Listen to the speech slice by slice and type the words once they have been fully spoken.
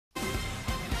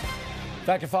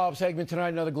Back to follow-up segment tonight,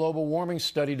 another global warming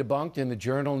study debunked in the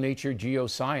journal Nature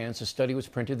Geoscience. A study was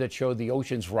printed that showed the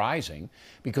oceans rising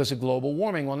because of global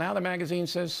warming. Well, now the magazine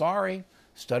says, sorry,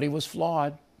 study was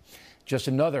flawed. Just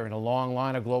another in a long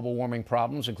line of global warming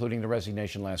problems, including the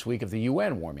resignation last week of the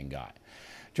UN warming guy.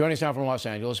 Joining us now from Los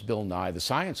Angeles, Bill Nye, the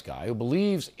science guy who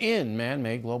believes in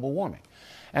man-made global warming.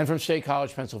 And from State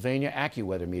College, Pennsylvania,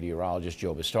 AccuWeather meteorologist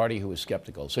Joe Bastardi, who is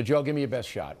skeptical. So, Joe, give me your best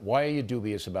shot. Why are you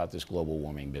dubious about this global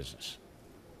warming business?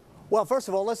 Well, first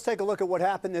of all, let's take a look at what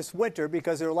happened this winter,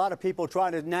 because there are a lot of people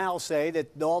trying to now say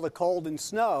that all the cold and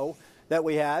snow that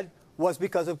we had was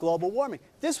because of global warming.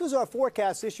 This was our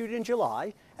forecast issued in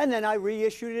July, and then I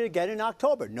reissued it again in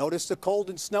October. Notice the cold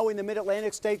and snow in the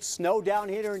mid-Atlantic states, snow down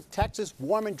here in Texas,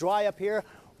 warm and dry up here,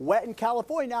 wet in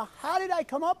California. Now, how did I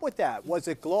come up with that? Was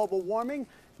it global warming?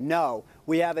 No.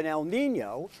 We have an El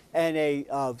Nino and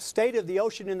a state of the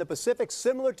ocean in the Pacific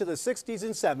similar to the 60s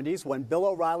and 70s when Bill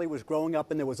O'Reilly was growing up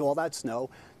and there was all that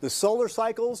snow. The solar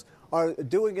cycles are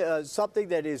doing something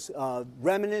that is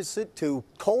reminiscent to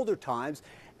colder times.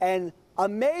 And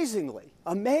amazingly,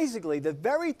 the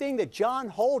very thing that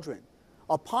John Holdren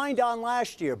opined on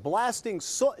last year, blasting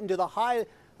soot into the high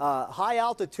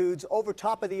altitudes over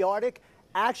top of the Arctic,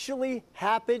 actually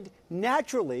happened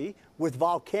naturally with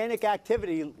volcanic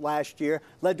activity last year,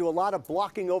 led to a lot of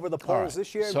blocking over the poles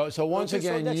this year. So once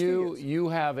again, you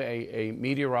have a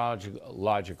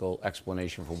meteorological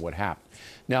explanation for what happened.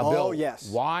 Now, Bill, yes.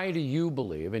 Why do you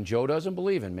believe, and Joe doesn't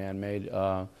believe in man-made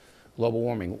global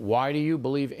warming, why do you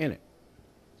believe in it?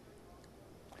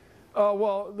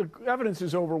 Well, the evidence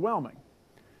is overwhelming.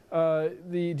 Do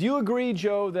you agree,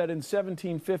 Joe, that in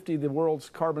 1750 the world's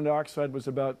carbon dioxide was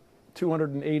about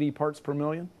 280 parts per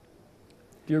million?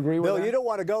 Do you agree with that? Bill, you don't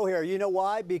want to go here. You know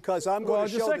why? Because I'm going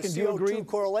to show the CO2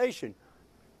 correlation.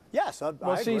 Yes, I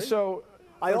agree. So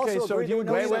I also agree. Do you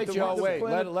agree wait, Joe, wait.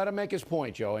 Let him make his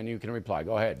point, Joe, and you can reply.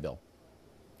 Go ahead, Bill.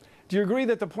 Do you agree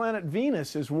that the planet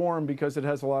Venus is warm because it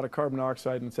has a lot of carbon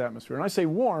dioxide in its atmosphere? And I say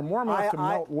warm enough to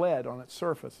melt lead on its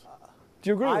surface. Do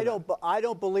you agree with that? I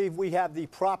don't believe we have the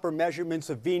proper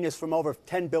measurements of Venus from over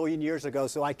 10 billion years ago,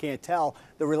 so I can't tell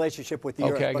the relationship with the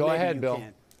Earth. Okay, go ahead, Bill.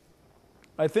 Can.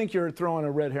 I think you're throwing a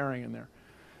red herring in there.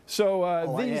 So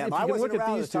if you can look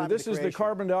at these two, this is the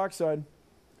carbon dioxide.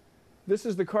 This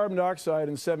is the carbon dioxide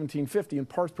in 1750 in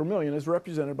parts per million, as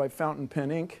represented by fountain pen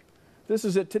ink. This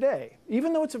is it today,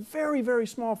 even though it's a very, very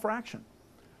small fraction,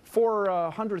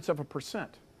 0.04%.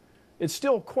 It's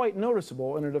still quite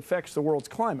noticeable, and it affects the world's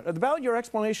climate. About your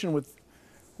explanation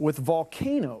with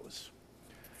volcanoes,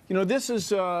 you know, this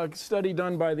is a study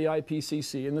done by the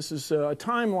IPCC, and this is a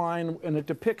timeline, and it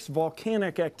depicts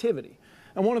volcanic activity.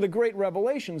 And one of the great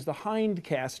revelations, the Hind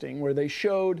casting, where they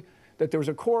showed that there was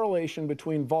a correlation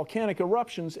between volcanic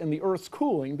eruptions and the Earth's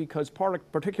cooling because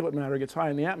particulate matter gets high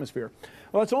in the atmosphere.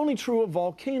 Well, it's only true of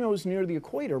volcanoes near the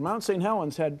equator. Mount St.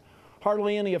 Helens had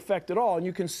hardly any effect at all. And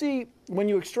you can see when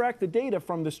you extract the data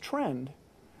from this trend,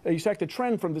 you extract the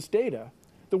trend from this data,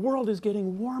 the world is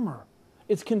getting warmer.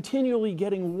 It's continually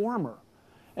getting warmer.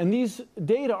 And these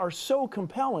data are so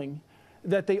compelling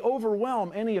that they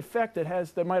overwhelm any effect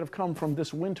that might have come from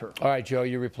this winter. All right, Joe,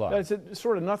 you reply. That's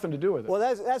sort of nothing to do with it. Well,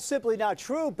 that's simply not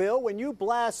true, Bill. When you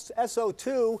blast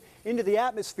SO2 into the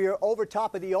atmosphere over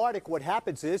top of the Arctic, what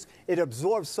happens is it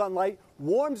absorbs sunlight,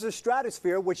 warms the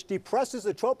stratosphere, which depresses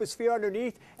the troposphere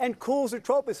underneath and cools the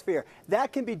troposphere.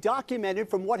 That can be documented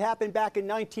from what happened back in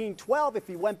 1912 if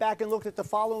you went back and looked at the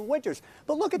following winters.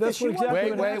 But look at this. Wait,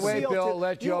 Bill.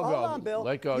 Let Joe go. Hold on, Bill.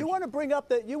 Let go. You want to bring up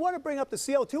the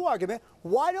CO2 argument.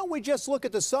 Why don't we just look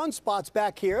at the sunspots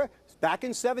back here, back in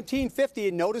 1750,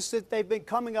 and notice that they've been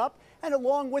coming up, and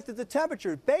along with it, the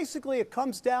temperature. Basically, it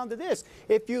comes down to this.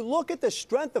 If you look at the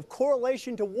strength of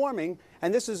correlation to warming,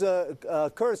 and this is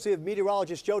a courtesy of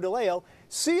meteorologist Joe DeLeo,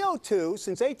 CO2,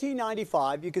 since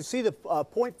 1895, you can see the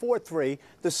 0.43,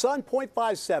 the sun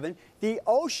 0.57, the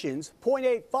oceans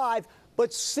 0.85,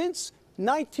 but since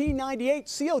 1998,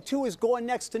 CO2 is going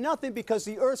next to nothing because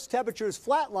the Earth's temperature is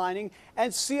flatlining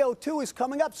and CO2 is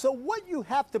coming up. So what you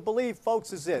have to believe,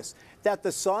 folks, is this, that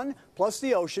the sun plus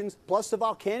the oceans plus the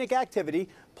volcanic activity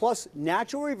plus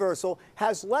natural reversal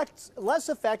has less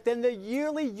effect than the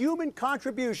yearly human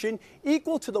contribution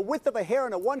equal to the width of a hair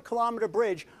on a 1-kilometer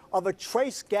bridge of a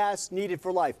trace gas needed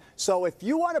for life. So if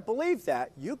you want to believe that,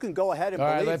 you can go ahead and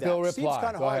believe that. All right, let Bill reply. Seems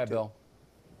kind of go hard ahead, to. Bill.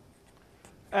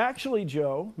 Actually,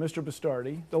 Joe, Mr.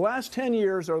 Bastardi, the last 10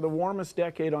 years are the warmest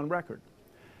decade on record.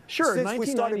 Sure,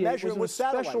 1998 was an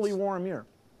especially warm year.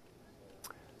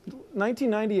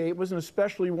 1998 was an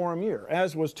especially warm year,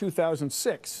 as was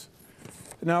 2006.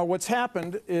 Now, what's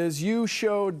happened is you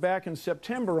showed back in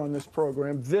September on this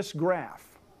program this graph.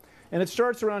 And it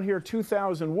starts around here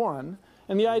 2001.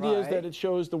 And the idea is that it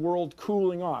shows the world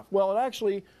cooling off. Well,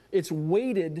 it's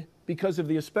weighted because of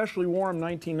the especially warm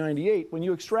 1998. When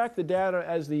you extract the data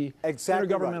as the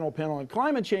Intergovernmental Panel on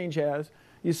Climate Change has,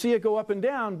 you see it go up and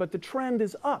down, but the trend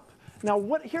is up. Now,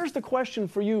 here's the question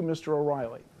for you, Mr.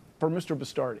 O'Reilly, for Mr.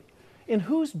 Bastardi. In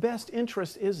whose best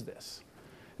interest is this?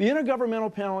 The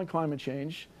Intergovernmental Panel on Climate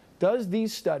Change does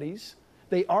these studies.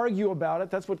 They argue about it.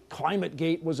 That's what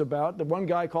ClimateGate was about. The one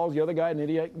guy calls the other guy an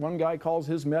idiot. One guy calls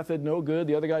his method no good.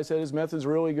 The other guy said his method's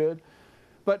really good.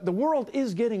 But the world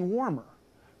is getting warmer.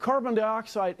 Carbon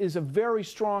dioxide is a very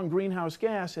strong greenhouse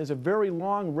gas, has a very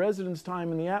long residence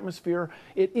time in the atmosphere.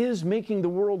 It is making the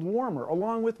world warmer,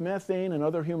 along with methane and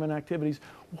other human activities.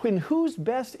 In whose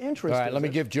best interest All right, let me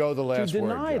give Joe the last word. To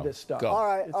deny this stuff. Go. All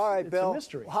right, Bill. It's a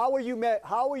mystery. How are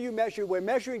you measuring? We're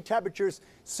measuring temperatures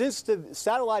since the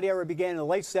satellite era began in the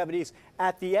late 70s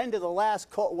at the end of the last,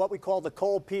 what we call the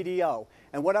cold PDO.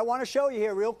 And what I want to show you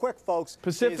here real quick, folks,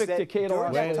 Pacific is that Decadal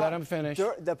Oscillation. Wait, let him finish.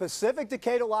 The Pacific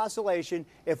Decadal Oscillation,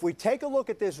 if we take a look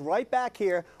at this right back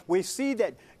here, we see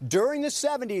that during the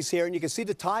 70s here, and you can see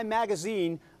the Time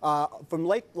magazine from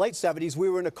late 70s, we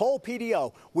were in a cold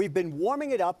PDO. We've been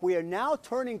warming it up. We are now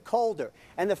turning colder.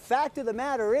 And the fact of the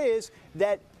matter is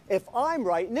that if I'm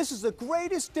right, and this is the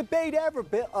greatest debate ever,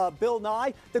 Bill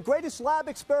Nye, the greatest lab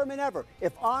experiment ever.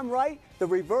 If I'm right, the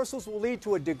reversals will lead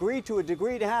to a degree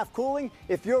and a half cooling.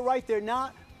 If you're right, they're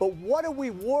not. But what are we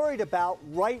worried about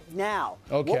right now?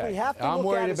 Okay. What we have to I'm look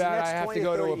worried at is the about next I have 20 to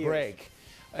go or 30 to a years. break.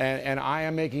 And I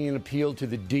am making an appeal to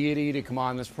the deity to come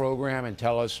on this program and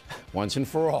tell us once and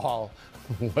for all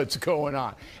what's going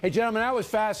on. Hey, gentlemen, that was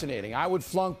fascinating. I would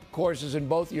flunk courses in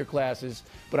both of your classes,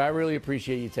 but I really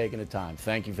appreciate you taking the time.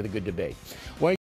 Thank you for the good debate.